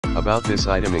About this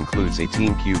item includes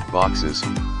 18 cube boxes,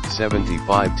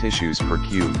 75 tissues per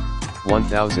cube,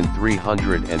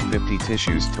 1,350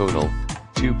 tissues total,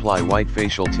 2-ply white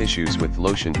facial tissues with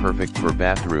lotion, perfect for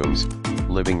bathrooms,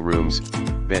 living rooms,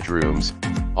 bedrooms,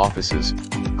 offices,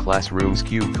 classrooms.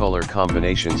 Cube color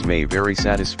combinations may vary.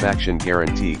 Satisfaction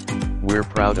guarantee: we're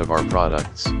proud of our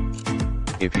products.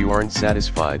 If you aren't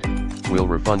satisfied, we'll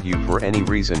refund you for any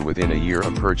reason within a year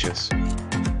of purchase.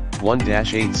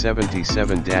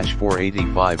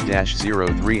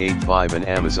 1-877-485-0385 an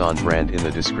Amazon brand in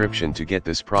the description to get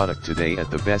this product today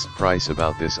at the best price.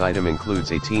 About this item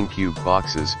includes 18 cube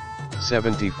boxes,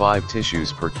 75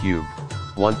 tissues per cube,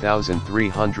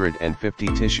 1,350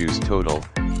 tissues total,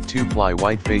 2-ply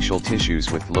white facial tissues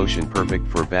with lotion, perfect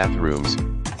for bathrooms,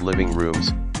 living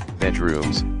rooms,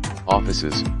 bedrooms,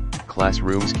 offices,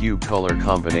 classrooms. Cube color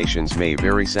combinations may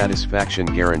vary. Satisfaction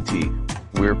guarantee: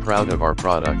 we're proud of our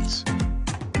products.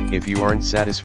 If you aren't satisfied